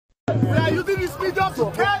We are using this medium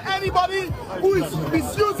to tell anybody who is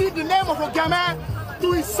misusing the name of Ogieamien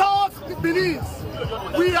to insult Benin.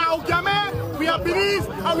 We are Ogieamien, we are Benin,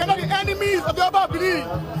 and we are not the enemies of the Oba of Benin.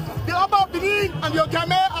 The Oba of Benin and the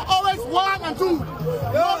Ogieamien are always one and two.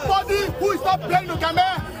 Nobody who is not playing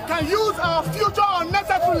Ogieamien can use our future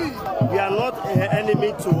unnecessarily. We are not an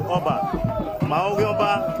enemy to Oba, Maori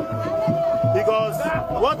Oba, because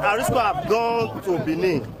what Arisco have done to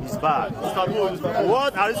Benin is bad.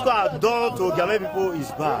 What Arisco have done to Ogieamien people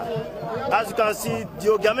is bad. As you can see,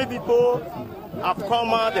 the Ogieamien people have come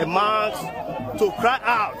out and marched to cry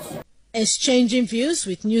out. Exchanging views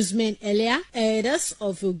with newsmen earlier, elders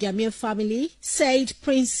of the Ogieamien family said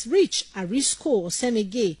Prince Rich Arisco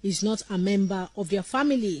Osenege is not a member of their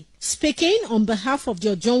family. Speaking on behalf of the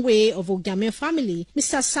Ojonwe of Ogieamien family,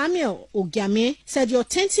 Mr. Samuel Ogieamien said the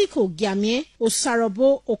authentic Ogieamien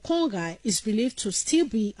Osarabo Okonga is believed to still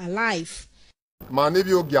be alive.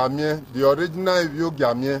 Manibi Ogieamien, the original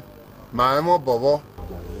Ogieamien, Maemo Bobo,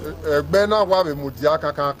 Bena Wabe Mudia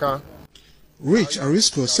Kakaka. Rich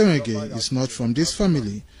Arisco Osenege is not from this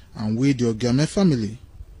family, and we, the Ogieamien family,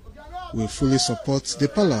 will fully support the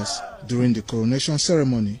palace during the coronation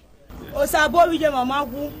ceremony.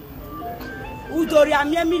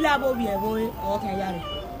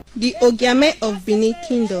 The Ogieamien of Benin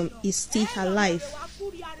Kingdom is still alive,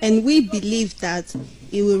 and we believe that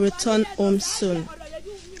he will return home soon,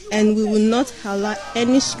 and we will not allow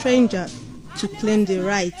any stranger to claim the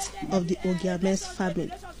rights of the Ogieamien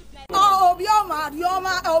family.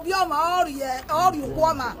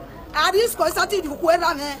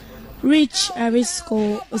 Rich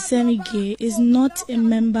Arisco Osenege is not a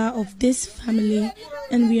member of this family,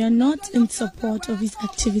 and we are not in support of his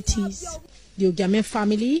activities. The Ogieamien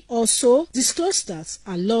family also disclosed that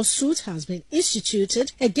a lawsuit has been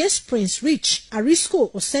instituted against Prince Rich Arisco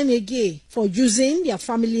Osenege for using their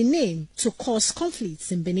family name to cause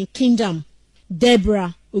conflicts in Benin Kingdom.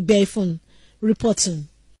 Deborah Ubeifun reporting.